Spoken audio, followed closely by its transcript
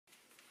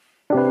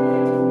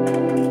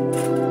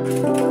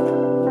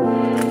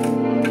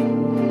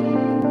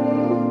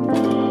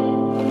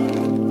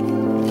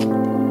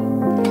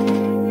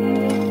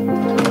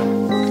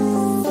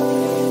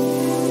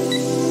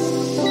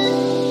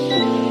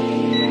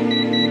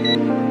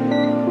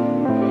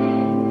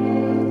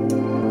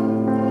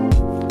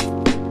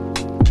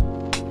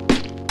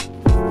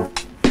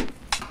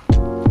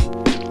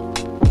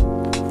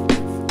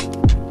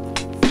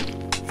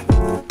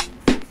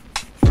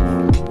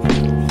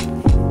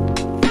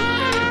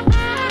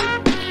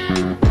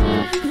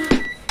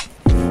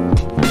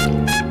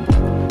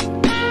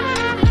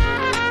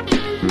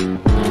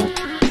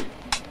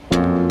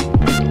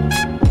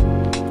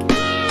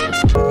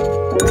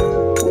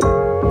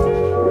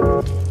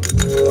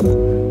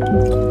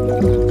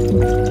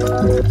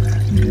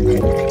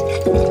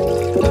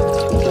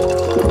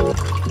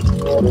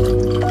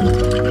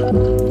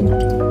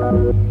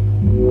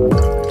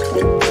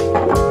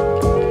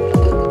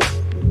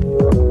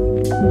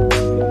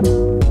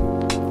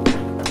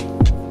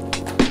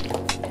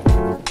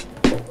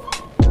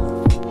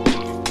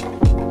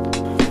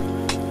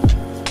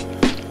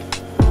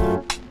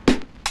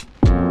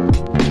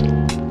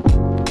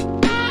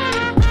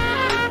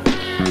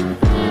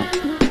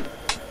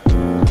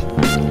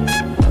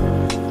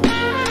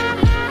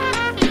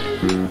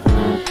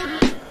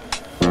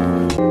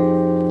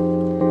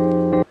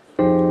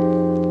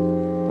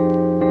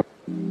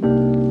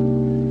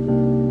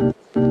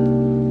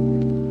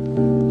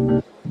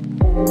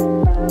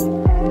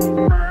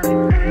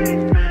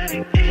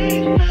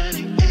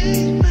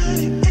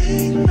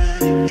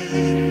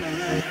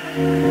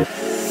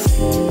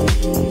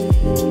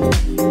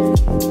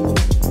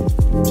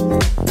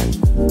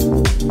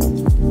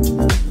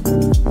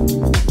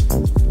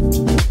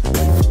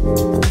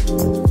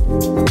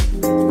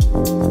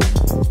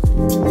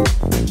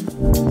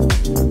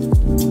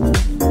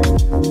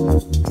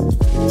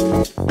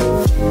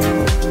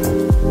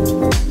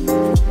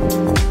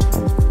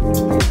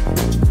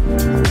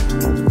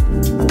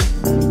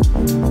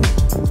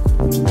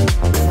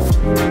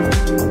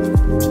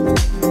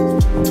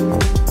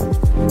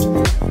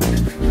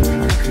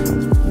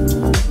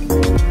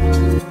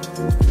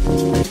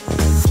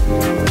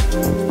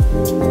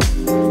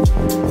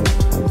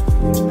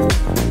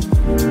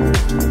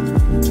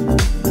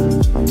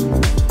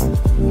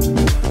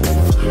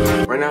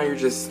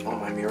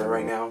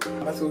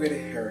go get a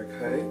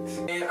haircut.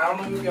 And I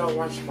don't know if y'all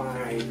watched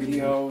my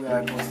video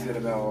that I posted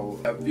about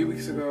a few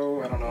weeks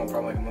ago. I don't know,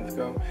 probably like a month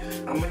ago.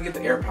 I'm gonna get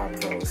the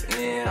AirPod Pros.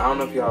 And I don't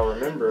know if y'all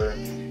remember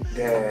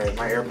that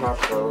my AirPod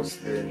Pros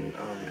been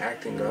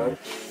acting up.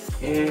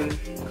 And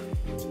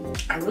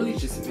I really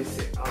just miss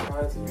it.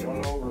 Guys, if you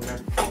don't know,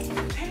 remember.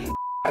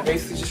 I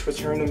basically just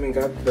returned them and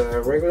got the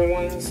regular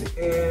ones,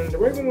 and the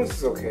regular ones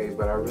is okay,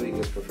 but I really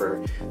just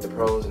prefer the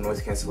Pros and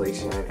noise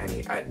cancellation.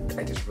 I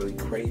just really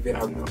crave it.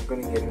 I'm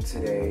gonna get them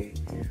today.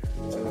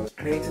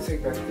 I need to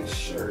take back this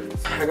shirt.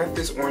 I got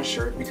this orange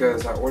shirt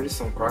because I ordered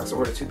some Crocs. I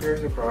ordered 2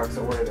 pairs of Crocs.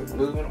 I ordered a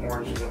blue and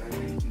orange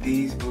one.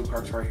 These blue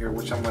Crocs right here,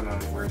 which I'm gonna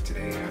wear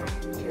today. I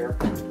don't care.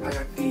 I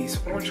got these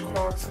orange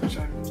Crocs, which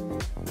I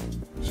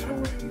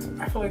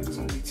feel like it's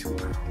only too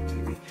loud,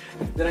 maybe.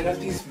 Then I got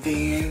these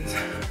Vans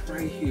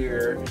right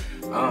here.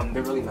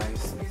 They're really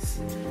nice. These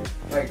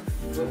like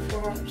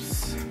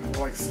flip-flops,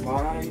 like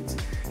slides.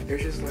 They're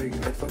just like,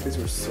 I thought these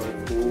were so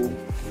cool.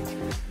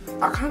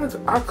 I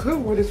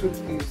could wear this with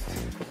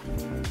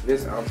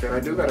this outfit. I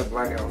do got a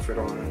black outfit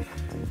on.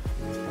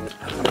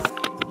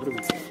 What do we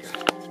think?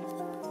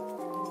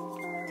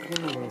 I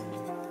don't know.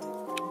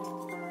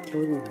 I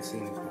don't even see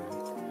anything.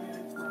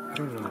 I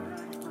don't know.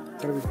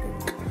 What do we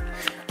think?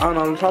 I don't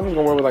know, I'm probably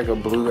gonna wear with like a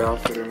blue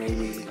outfit or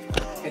maybe.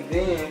 And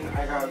then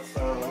I got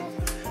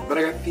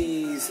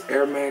these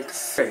Air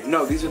Max. Okay,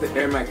 no, these are the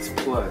Air Max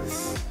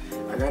Plus.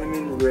 I got them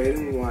in red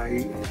and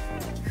white.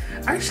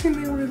 I actually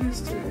may wear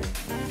this today.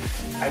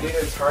 I did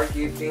a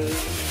Target thing.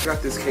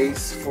 Got this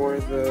case for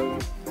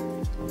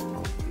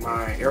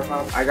my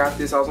AirPods. I got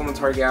this, I was on the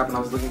Target app and I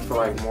was looking for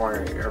like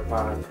more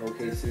AirPod Pro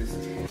cases.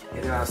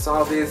 And then I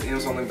saw this and it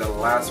was only the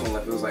last one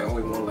left. It was like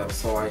only one left,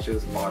 so I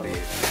just bought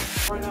it.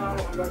 Right now, I'm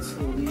about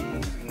to leave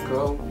and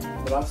go,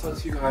 but I'll talk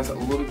to you guys a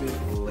little bit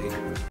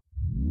later.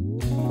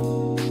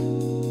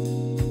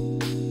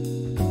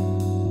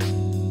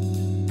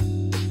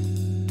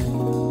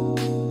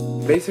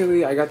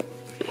 Basically, I got...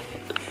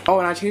 Oh,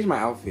 and I changed my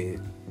outfit.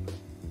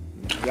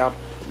 Y'all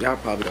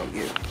probably don't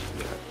get it.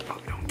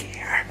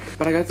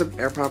 But I got the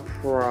AirPod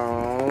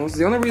Pros.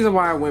 The only reason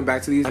why I went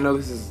back to these, I know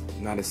this is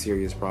not a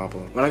serious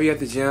problem. When I be at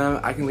the gym,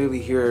 I can literally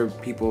hear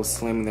people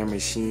slamming their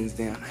machines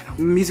down.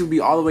 The music will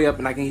be all the way up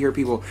and I can hear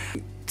people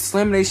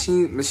slamming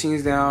their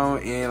machines down,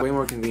 and way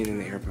more convenient than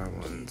the AirPod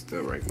ones,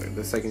 the regular,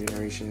 the second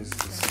generation.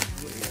 Sounds so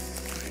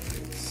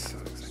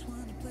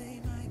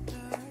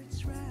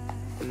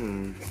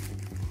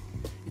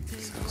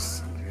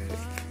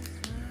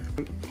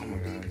good. Oh my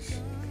gosh.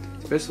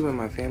 Especially when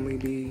my family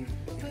be.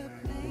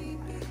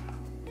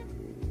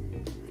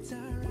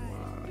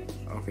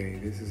 Okay,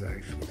 this is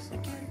actually so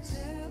nice.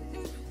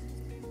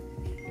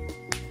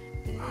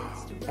 Oh,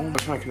 I'm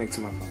trying to connect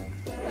to my phone.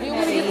 You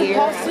want to get the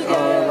pasta?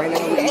 Right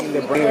now we're eating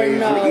the brown bread.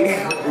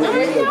 We're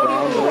eating the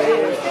brown bread.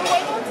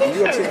 You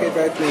gonna check it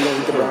back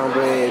then, eat the brown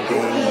bread,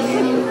 then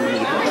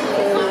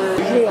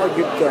usually I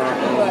get the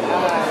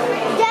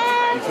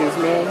kids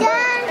meal.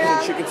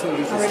 Chicken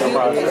tenders and stuff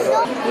out there.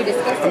 I'm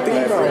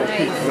thinking about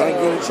like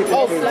getting chicken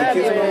tenders, the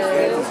kids meal,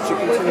 and just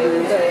chicken tenders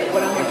and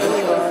french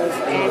fries,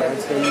 and I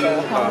tell you,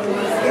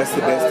 that's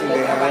the best thing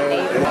they have.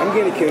 And I'm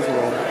getting kids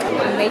meal.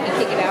 Maybe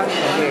kick it out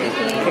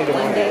and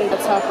one day.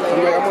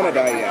 I'm like, I'm on a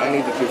diet. I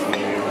need the kids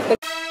meal.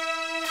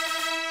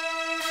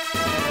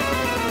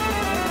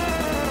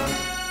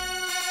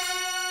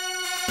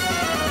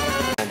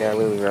 My dad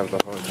literally grabbed the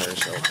whole entire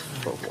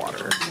shelf of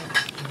water.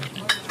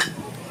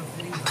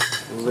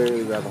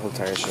 Literally grab the whole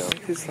entire shelf.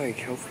 This like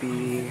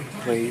healthy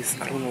place.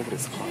 I don't know what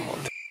it's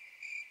called.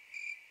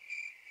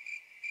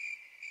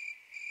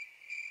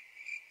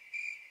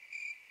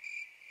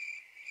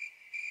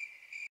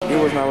 It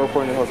was not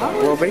recording the whole time.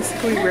 Well,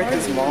 basically we're at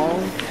this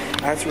mall.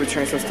 I had to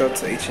return some stuff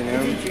to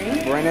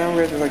H&M. Right now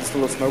we're at like this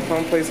little snow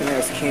cone place and it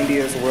has candy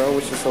as well,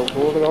 which is so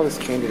cool. Look at all this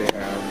candy they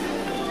have.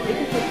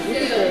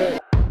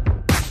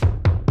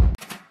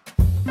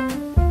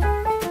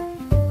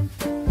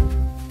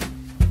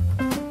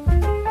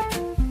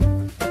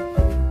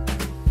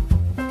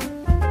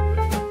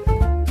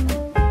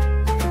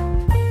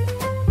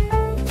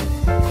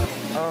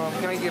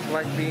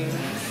 Black beans,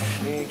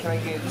 and can I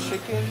get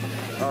chicken?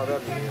 Oh,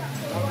 that'd be it.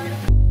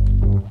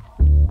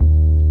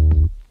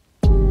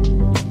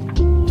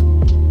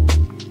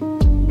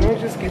 Can I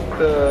just get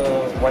the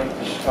white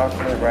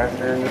chocolate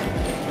raspberry?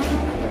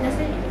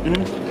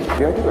 Mm-hmm.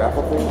 Do I do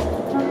apple cream?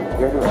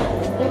 Do I do apple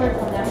cream?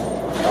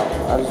 Oh,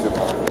 I just do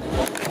apple.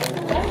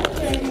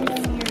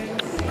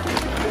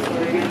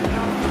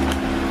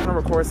 I'm gonna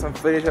record some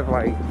footage of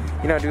like,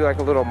 you know, do like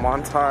a little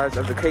montage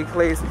of the cake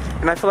place,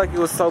 and I feel like it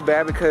was so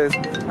bad because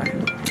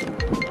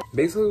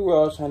basically what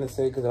I was trying to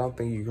say, because I don't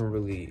think you can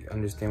really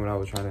understand what I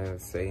was trying to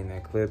say in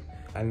that clip.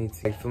 I need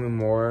to film it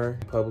more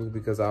public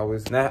because I'm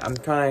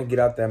trying to get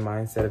out that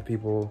mindset of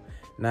people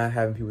not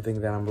having people think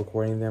that I'm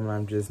recording them, and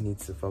I just need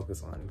to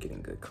focus on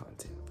getting good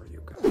content for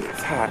you guys.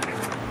 It's hot.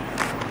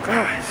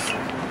 Gosh.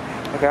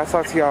 Okay, I'll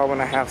talk to y'all when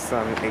I have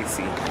some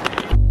AC.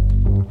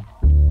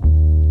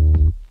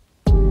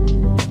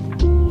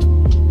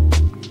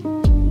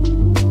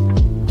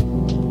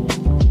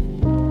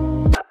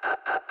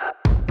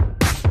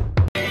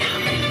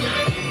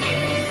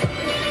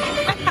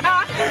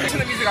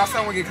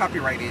 someone get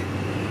copyrighted.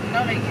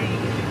 No, they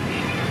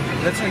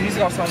can't. Let's turn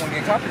music off so someone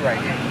get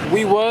copyrighted.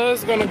 We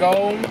was gonna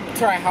go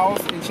to our house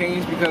and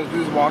change because we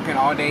was walking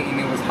all day and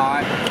it was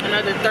hot.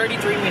 Another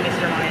 33 minutes,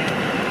 Jeremiah.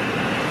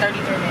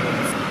 33 minutes.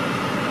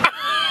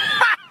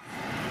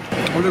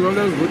 Oh, the girl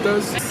that was with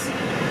us?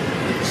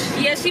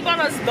 Yeah, she bought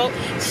us both.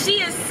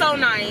 She is so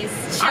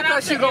nice. I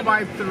thought she'd go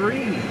buy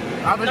 3.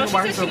 No, she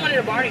said she wanted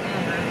a party.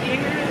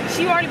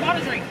 She already bought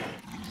a drink.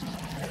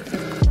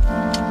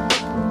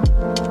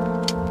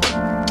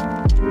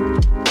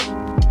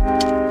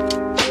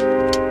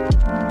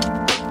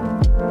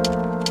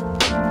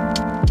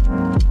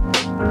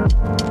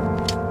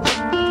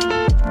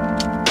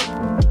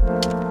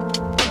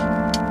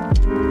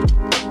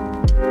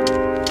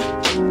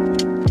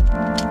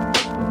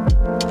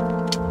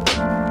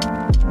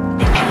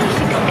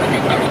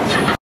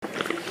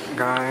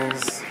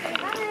 Guys.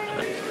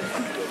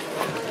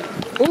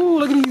 Ooh,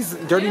 look at these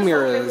dirty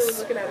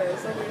mirrors.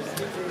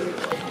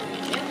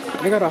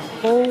 They got a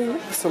whole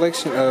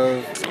selection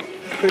of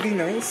pretty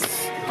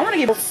nice. I want to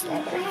get.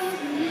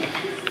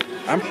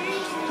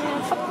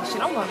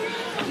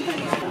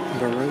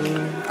 But really,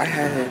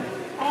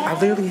 I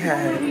literally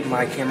had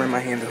my camera in my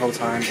hand the whole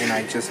time and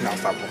I just now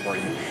stopped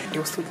recording. It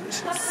was so delicious.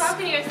 Stop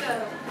talking to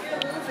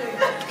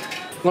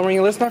yourself.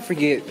 Lorraine, let's not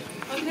forget.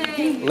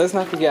 Okay. Let's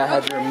not forget I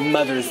have your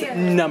mother's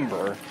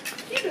number.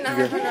 You do not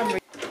have her number.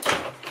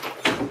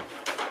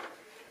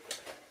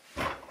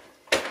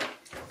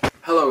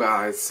 Hello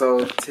guys,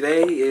 so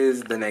today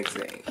is the next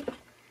day.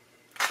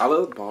 I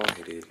look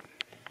bald-headed.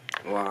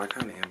 Well, I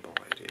kind of am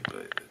bald-headed,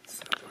 but let's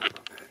not talk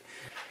about that.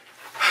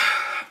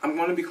 I'm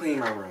going to be cleaning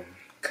my room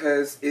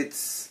because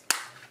it's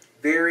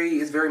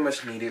very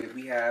much needed.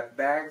 We have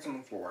bags on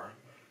the floor,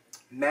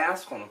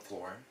 masks on the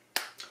floor,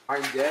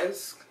 our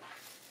desk.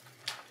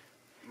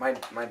 My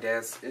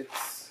desk,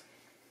 it's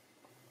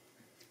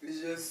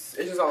just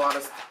a lot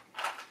of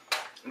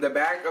the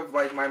back of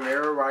like my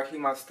mirror where I keep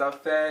my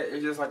stuff at.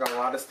 It's just like a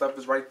lot of stuff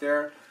is right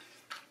there.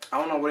 I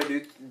don't know what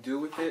to do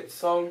with it,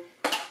 so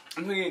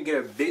I'm gonna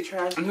get a big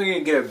trash.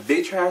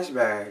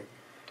 Bag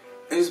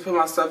and just put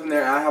my stuff in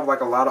there. And I have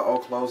like a lot of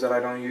old clothes that I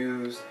don't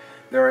use.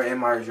 They're in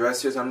my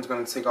dressers. I'm just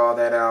gonna take all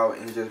that out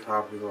and just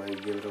probably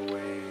like give it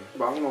away.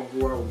 But I don't know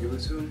who I will give it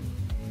to.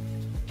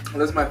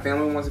 Unless my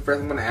family wants it first,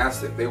 I'm gonna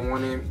ask if they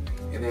want it.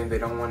 And then if they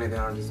don't want it, then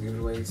I'll just give it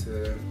away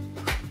to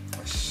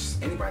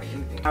anybody,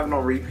 anything. I have no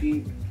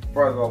repeat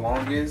for the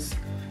longest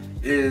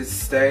is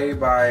Stay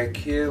by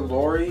Kid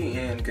Lori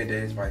and Good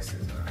Days by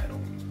SZA. I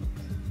don't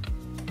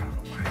know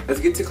why. Let's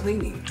get to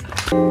cleaning.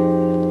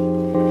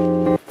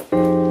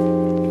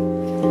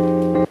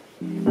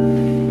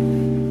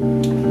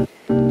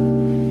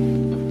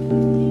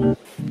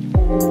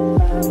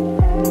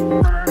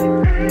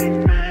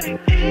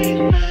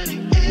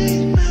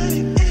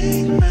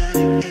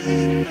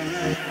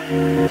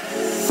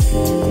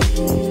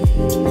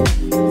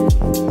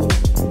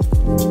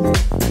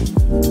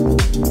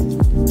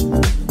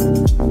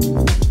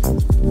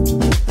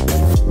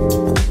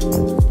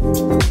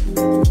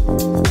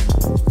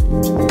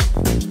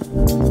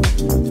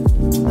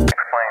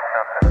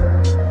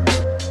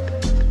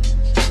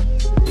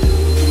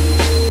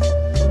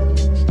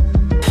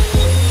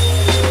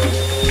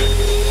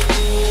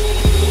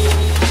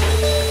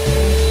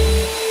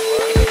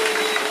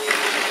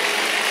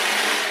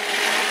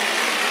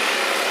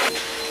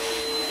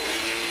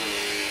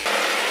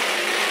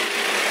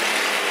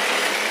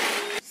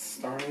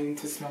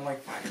 To smell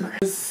like fire.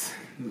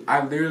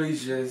 I literally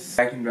just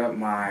vacuumed up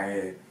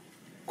my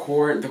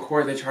cord, the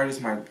cord that charges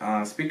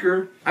my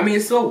speaker. I mean,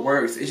 it still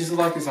works. It just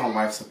looks like it's on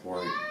life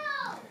support.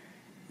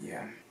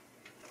 Yeah.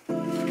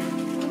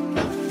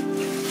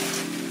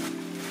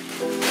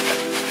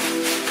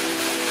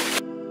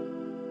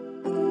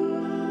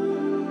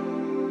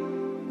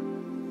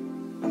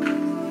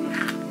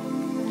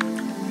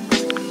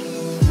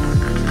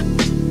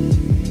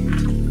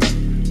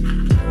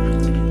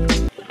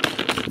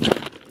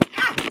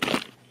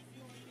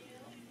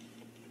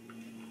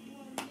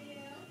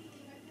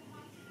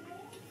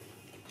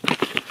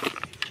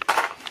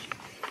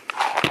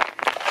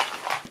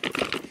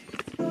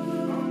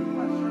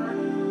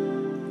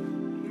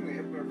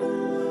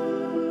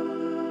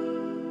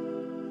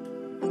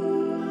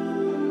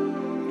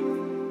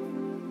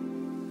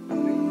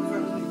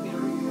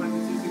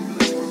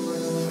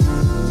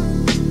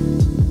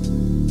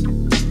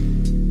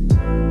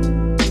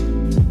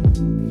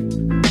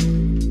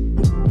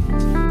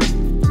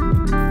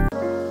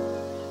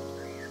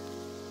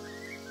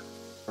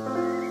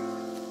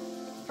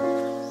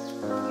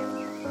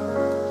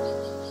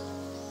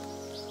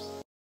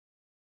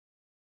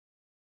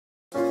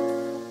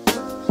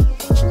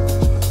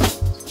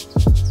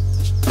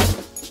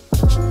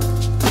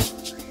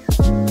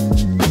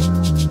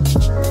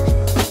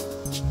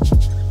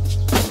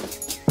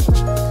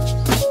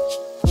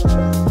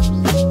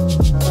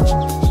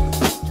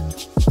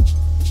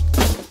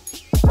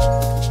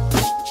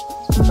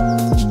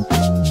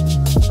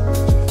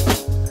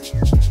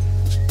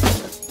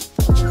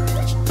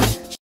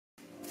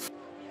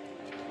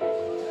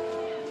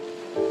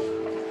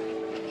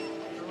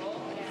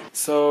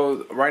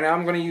 now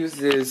I'm gonna use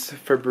this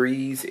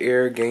Febreze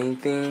air gain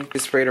thing.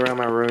 Just spray it around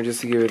my room just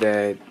to give it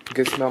that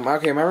good smell.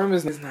 Okay, my room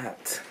is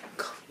not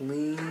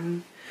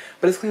clean,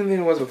 but it's cleaner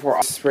than it was before.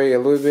 I'll spray a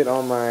little bit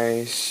on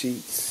my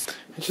sheets.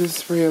 Just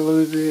spray a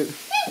little bit.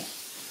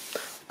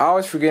 I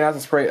always forget not to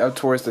spray up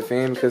towards the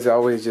fan because it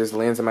always just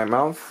lands in my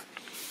mouth.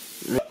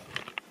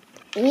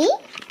 Me?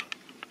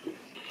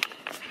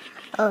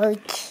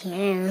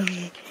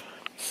 Okay.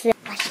 So,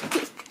 watch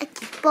this.